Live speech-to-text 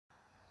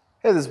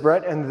Hey, this is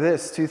Brett, and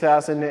this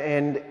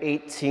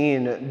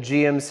 2018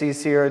 GMC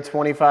SIERRA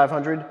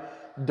 2500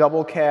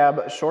 double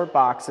cab short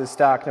box is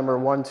stock number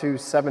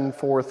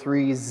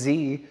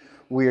 12743Z.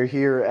 We are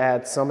here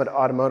at Summit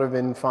Automotive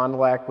in Fond du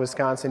Lac,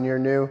 Wisconsin, your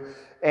new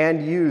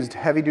and used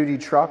heavy-duty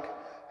truck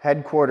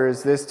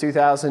headquarters. This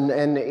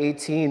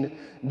 2018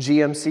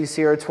 GMC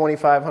SIERRA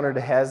 2500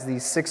 has the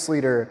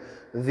 6-liter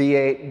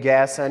V8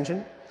 gas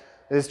engine.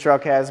 This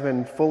truck has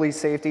been fully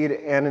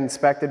safetied and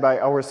inspected by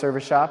our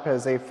service shop,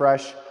 has a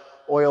fresh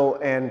oil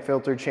and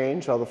filter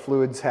change. All the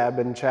fluids have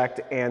been checked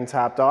and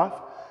topped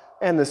off,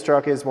 and this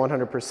truck is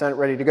 100%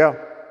 ready to go.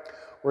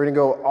 We're gonna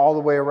go all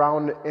the way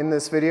around in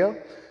this video.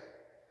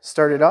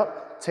 Start it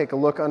up, take a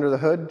look under the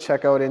hood,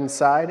 check out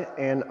inside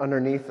and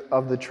underneath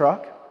of the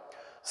truck.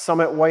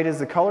 Summit White is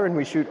the color, and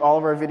we shoot all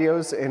of our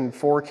videos in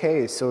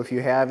 4K, so if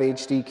you have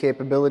HD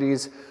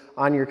capabilities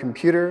on your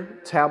computer,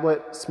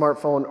 tablet,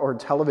 smartphone, or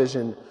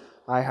television,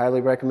 I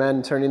highly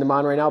recommend turning them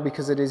on right now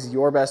because it is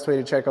your best way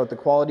to check out the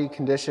quality,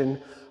 condition,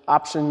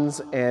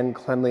 options, and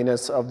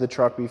cleanliness of the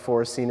truck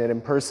before seeing it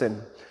in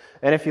person.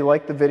 And if you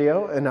like the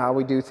video and how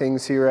we do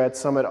things here at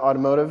Summit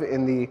Automotive,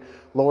 in the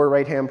lower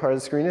right hand part of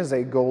the screen is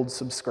a gold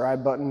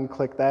subscribe button.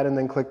 Click that and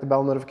then click the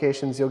bell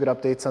notifications. You'll get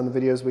updates on the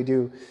videos we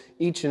do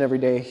each and every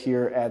day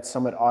here at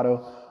Summit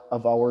Auto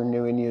of our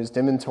new and used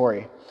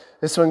inventory.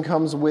 This one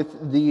comes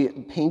with the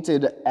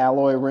painted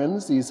alloy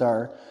rims. These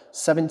are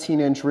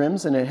 17-inch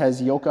rims, and it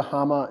has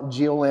Yokohama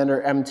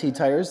Geolandar MT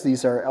tires.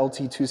 These are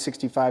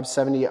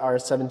LT265/70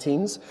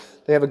 R17s.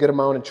 They have a good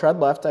amount of tread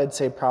left. I'd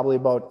say probably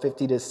about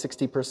 50 to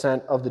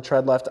 60% of the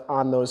tread left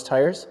on those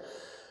tires.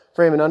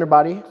 Frame and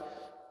underbody,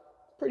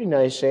 pretty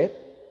nice shape.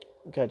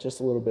 Got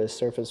just a little bit of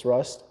surface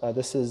rust.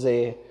 This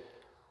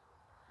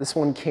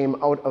one came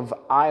out of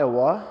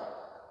Iowa.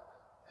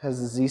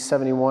 Has the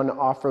Z71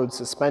 off-road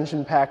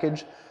suspension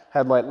package.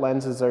 Headlight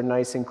lenses are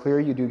nice and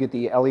clear. You do get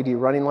the LED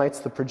running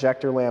lights, the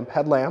projector lamp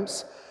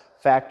headlamps,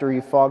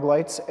 factory fog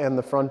lights, and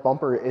the front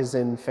bumper is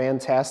in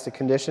fantastic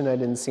condition. I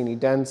didn't see any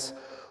dents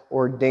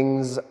or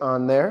dings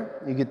on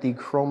there. You get the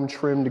chrome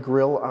trimmed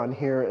grille on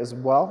here as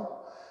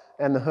well.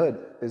 And the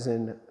hood is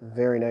in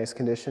very nice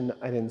condition.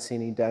 I didn't see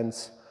any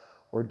dents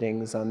or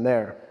dings on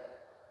there.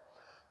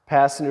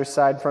 Passenger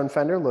side front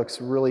fender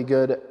looks really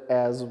good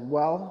as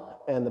well.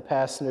 And the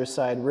passenger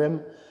side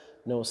rim,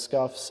 no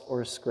scuffs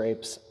or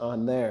scrapes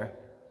on there.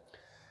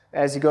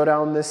 As you go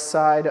down this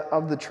side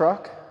of the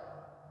truck,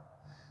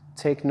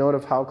 take note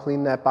of how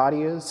clean that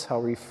body is, how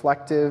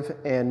reflective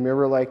and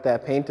mirror-like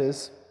that paint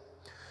is.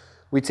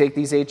 We take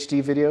these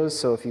HD videos,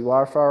 so if you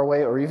are far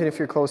away, or even if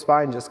you're close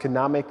by and just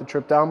cannot make the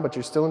trip down, but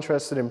you're still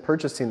interested in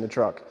purchasing the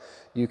truck,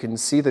 you can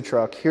see the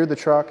truck, hear the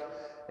truck,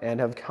 and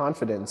have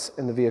confidence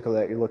in the vehicle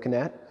that you're looking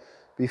at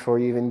before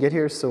you even get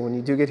here. So when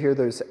you do get here,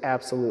 there's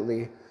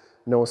absolutely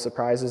no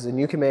surprises, and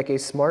you can make a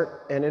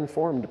smart and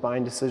informed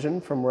buying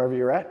decision from wherever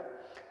you're at.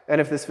 And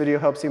if this video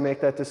helps you make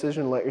that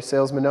decision, let your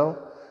salesman know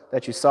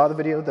that you saw the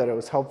video, that it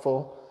was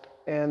helpful,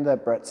 and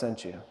that Brett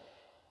sent you.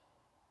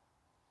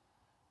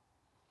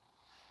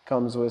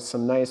 Comes with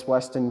some nice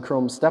Westin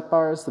chrome step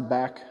bars. The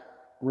back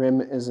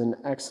rim is in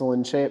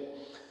excellent shape,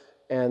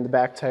 and the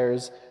back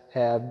tires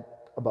have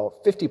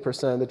about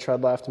 50% of the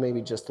tread left,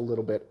 maybe just a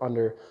little bit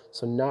under,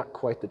 so not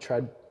quite the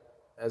tread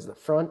as the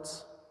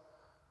front.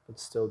 But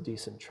still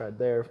decent tread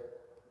there.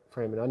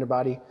 Frame and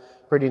underbody,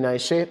 pretty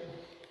nice shape.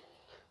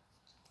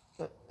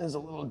 It is a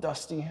little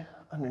dusty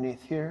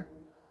underneath here,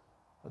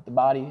 but the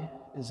body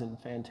is in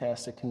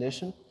fantastic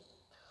condition.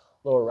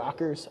 Lower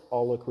rockers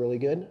all look really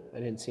good. I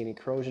didn't see any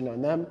corrosion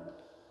on them.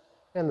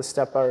 And the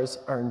step bars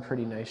are in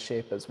pretty nice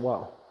shape as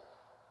well.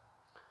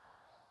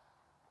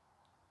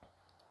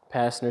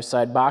 Passenger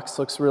side box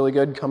looks really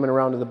good coming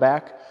around to the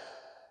back.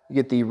 You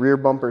get the rear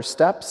bumper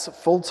steps,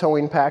 full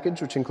towing package,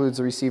 which includes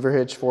the receiver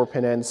hitch,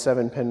 4-pin and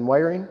 7-pin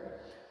wiring.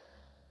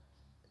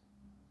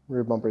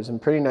 Rear bumper's in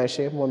pretty nice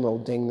shape, one little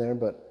ding there,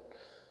 but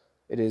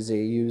it is a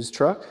used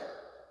truck.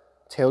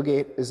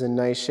 Tailgate is in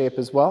nice shape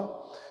as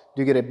well.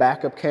 You get a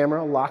backup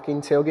camera,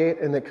 locking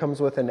tailgate, and it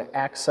comes with an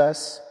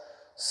Access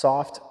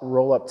soft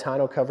roll-up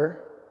tonneau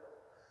cover.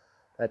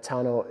 That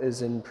tonneau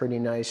is in pretty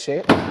nice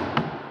shape.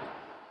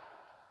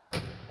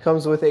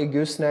 Comes with a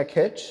gooseneck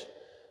hitch.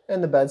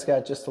 And the bed's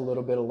got just a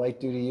little bit of light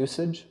duty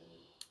usage.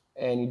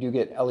 And you do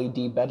get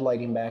LED bed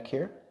lighting back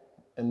here.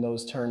 And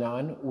those turn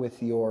on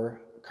with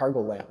your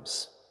cargo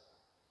lamps.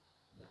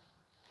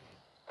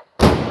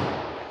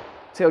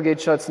 Tailgate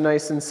shuts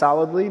nice and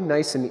solidly,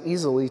 nice and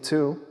easily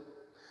too.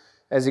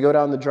 As you go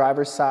down the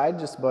driver's side,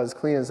 just about as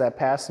clean as that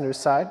passenger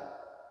side.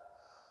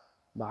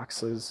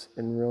 Box is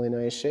in really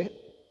nice shape.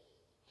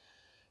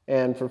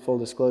 And for full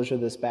disclosure,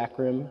 this back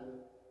rim,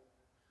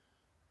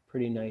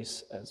 pretty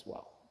nice as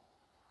well.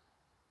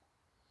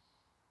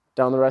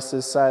 Down the rest of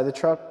this side of the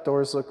truck,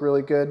 doors look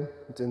really good.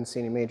 Didn't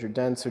see any major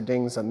dents or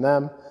dings on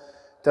them. It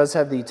does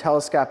have the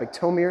telescopic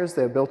tow mirrors.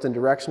 They have built-in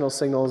directional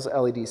signals,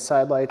 LED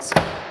side lights.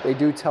 They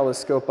do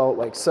telescope out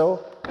like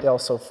so. They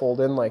also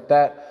fold in like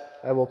that.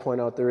 I will point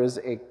out there is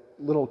a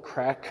little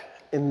crack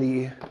in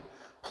the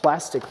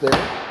plastic there,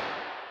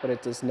 but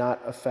it does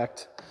not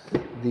affect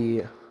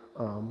the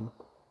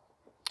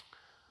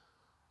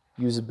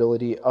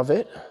usability of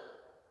it.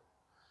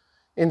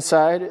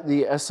 Inside,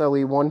 the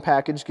SLE1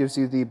 package gives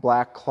you the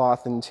black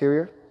cloth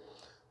interior.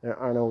 There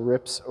are no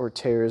rips or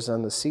tears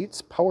on the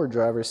seats. Power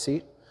driver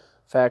seat,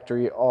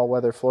 factory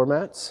all-weather floor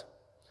mats,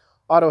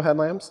 auto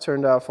headlamps,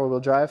 turned off four-wheel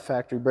drive,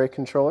 factory brake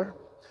controller,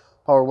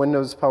 power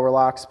windows, power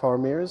locks, power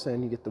mirrors,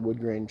 and you get the wood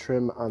grain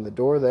trim on the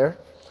door there.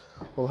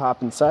 We'll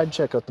hop inside,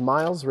 check out the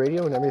miles,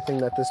 radio, and everything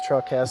that this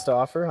truck has to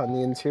offer on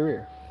the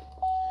interior.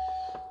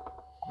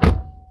 You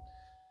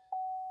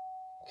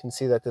can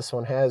see that this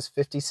one has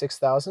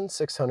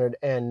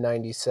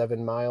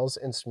 56,697 miles.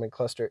 Instrument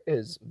cluster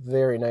is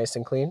very nice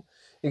and clean.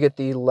 You get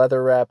the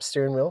leather wrapped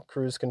steering wheel,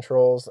 cruise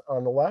controls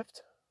on the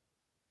left,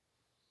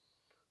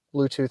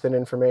 Bluetooth and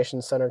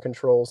information center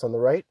controls on the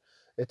right.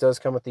 It does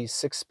come with the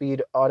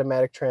 6-speed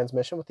automatic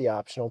transmission with the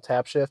optional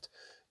tap shift.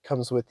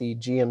 Comes with the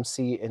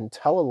GMC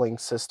IntelliLink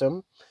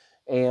system,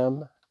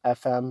 AM,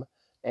 FM,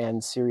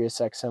 and Sirius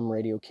XM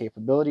radio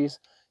capabilities.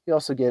 You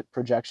also get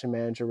Projection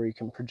Manager where you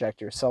can project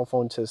your cell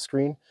phone to the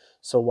screen.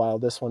 So while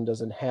this one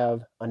doesn't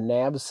have a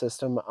nav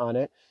system on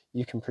it,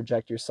 you can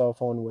project your cell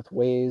phone with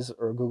Waze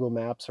or Google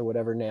Maps or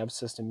whatever nav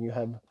system you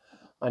have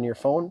on your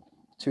phone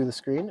to the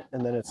screen.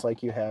 And then it's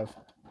like you have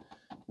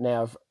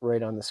nav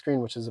right on the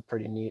screen, which is a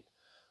pretty neat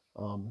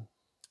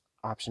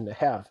option to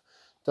have.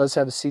 It does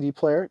have a CD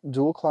player,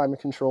 dual climate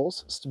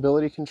controls,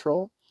 stability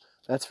control.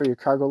 That's for your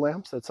cargo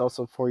lamps. That's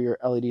also for your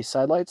LED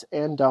side lights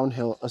and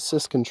downhill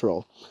assist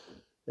control.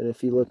 And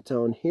if you look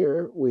down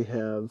here, we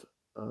have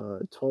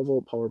a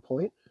 12-volt power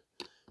point.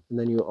 And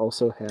then you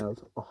also have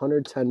a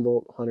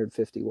 110-volt,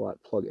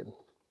 150-watt plug-in.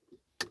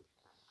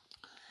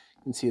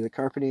 You can see the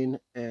carpeting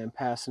and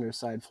passenger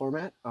side floor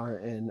mat are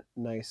in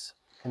nice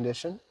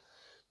condition.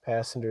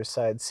 Passenger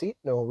side seat,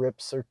 no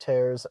rips or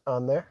tears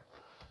on there.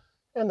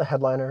 And the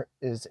headliner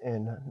is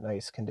in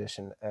nice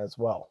condition as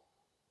well.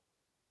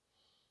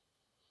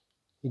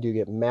 You do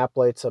get map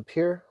lights up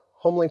here,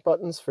 home link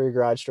buttons for your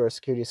garage door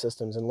security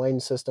systems and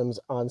lane systems,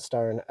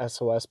 OnStar and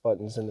SOS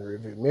buttons in the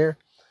rearview mirror.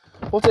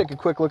 We'll take a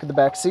quick look at the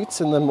back seats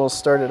and then we'll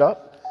start it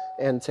up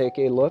and take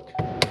a look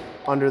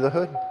under the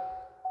hood.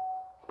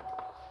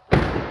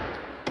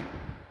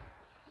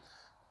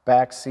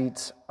 Back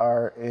seats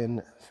are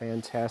in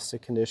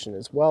fantastic condition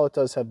as well. It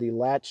does have the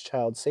Latch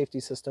child safety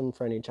system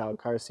for any child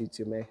car seats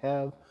you may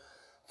have.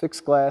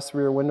 Fixed glass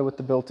rear window with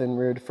the built-in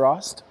rear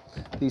defrost.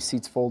 These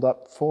seats fold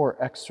up for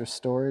extra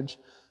storage,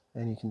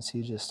 and you can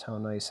see just how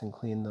nice and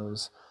clean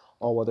those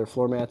all-weather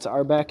floor mats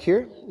are back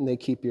here, and they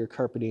keep your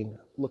carpeting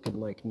looking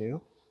like new.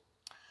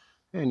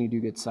 And you do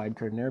get side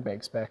curtain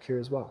airbags back here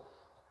as well.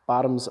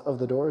 Bottoms of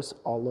the doors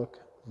all look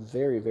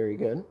very, very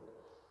good.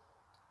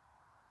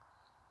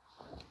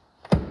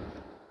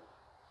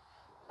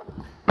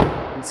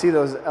 You can see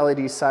those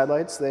LED side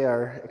lights, they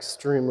are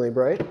extremely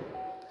bright.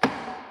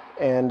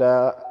 And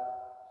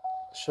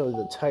show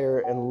the tire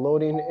and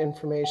loading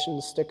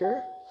information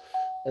sticker,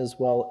 as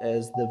well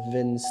as the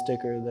VIN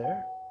sticker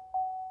there.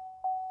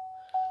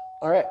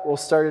 All right, we'll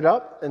start it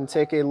up and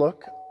take a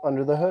look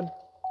under the hood.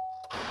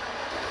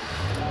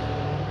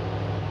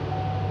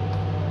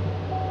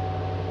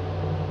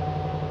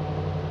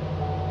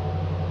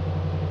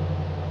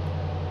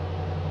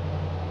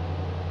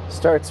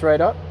 Starts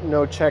right up,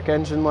 no check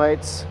engine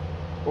lights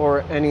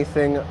or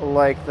anything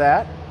like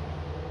that.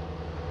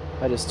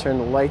 I just turned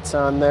the lights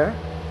on there.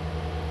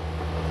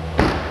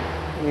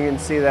 You can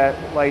see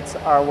that lights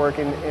are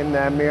working in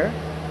that mirror.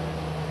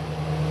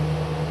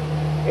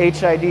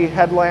 HID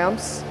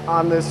headlamps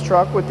on this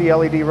truck with the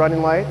LED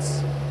running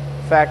lights.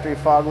 Factory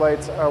fog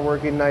lights are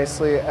working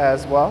nicely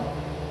as well.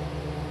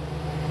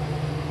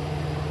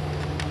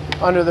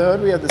 Under the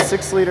hood we have the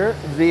 6-liter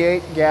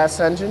V8 gas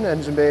engine.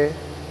 Engine bay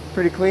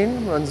pretty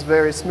clean, runs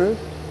very smooth.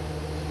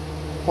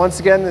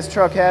 Once again, this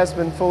truck has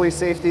been fully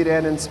safetied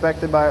and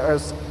inspected by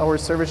our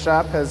service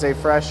shop. Has a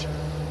fresh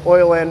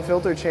oil and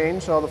filter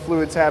change. All the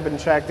fluids have been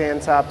checked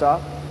and topped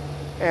off.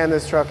 And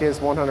this truck is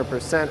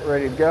 100%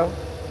 ready to go.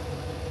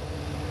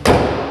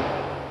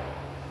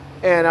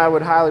 And I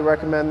would highly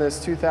recommend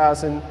this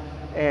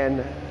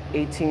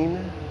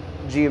 2018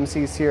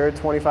 GMC Sierra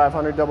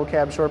 2500 double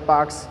cab short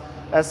box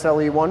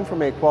SLE1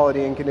 from a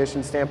quality and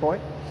condition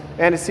standpoint.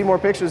 And to see more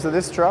pictures of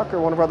this truck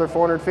or one of our other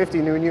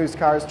 450 new and used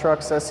cars,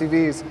 trucks,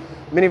 SUVs,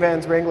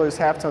 minivans, Wranglers,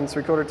 half tons,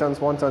 3/4 tons,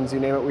 1 tons,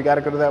 you name it, we got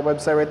to go to that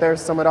website right there,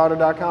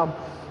 summitauto.com.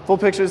 Full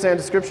pictures and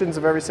descriptions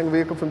of every single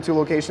vehicle from 2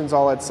 locations,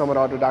 all at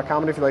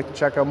summitauto.com. And if you'd like to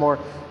check out more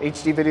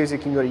HD videos, you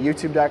can go to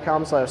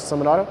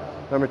youtube.com/summitauto.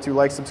 Remember to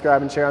like,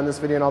 subscribe, and share on this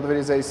video and all the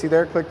videos that you see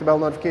there. Click the bell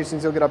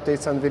notifications. You'll get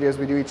updates on the videos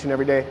we do each and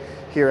every day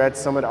here at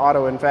Summit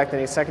Auto. In fact, in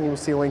a second, you will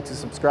see a link to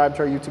subscribe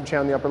to our YouTube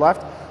channel in the upper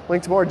left.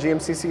 Link to more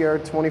GMC Sierra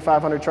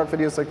 2500 truck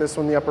videos like this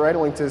one in the upper right. A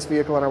link to this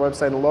vehicle on our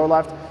website in the lower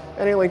left.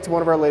 And a link to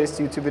one of our latest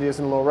YouTube videos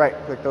in the lower right.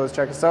 Click those,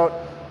 check us out.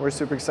 We're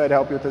super excited to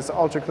help you with this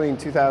ultra clean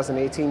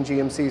 2018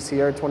 GMC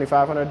Sierra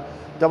 2500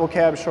 double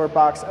cab short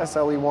box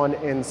SLE1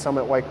 in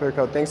Summit white clear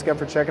coat. Thanks again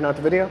for checking out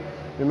the video.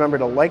 Remember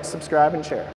to like, subscribe, and share.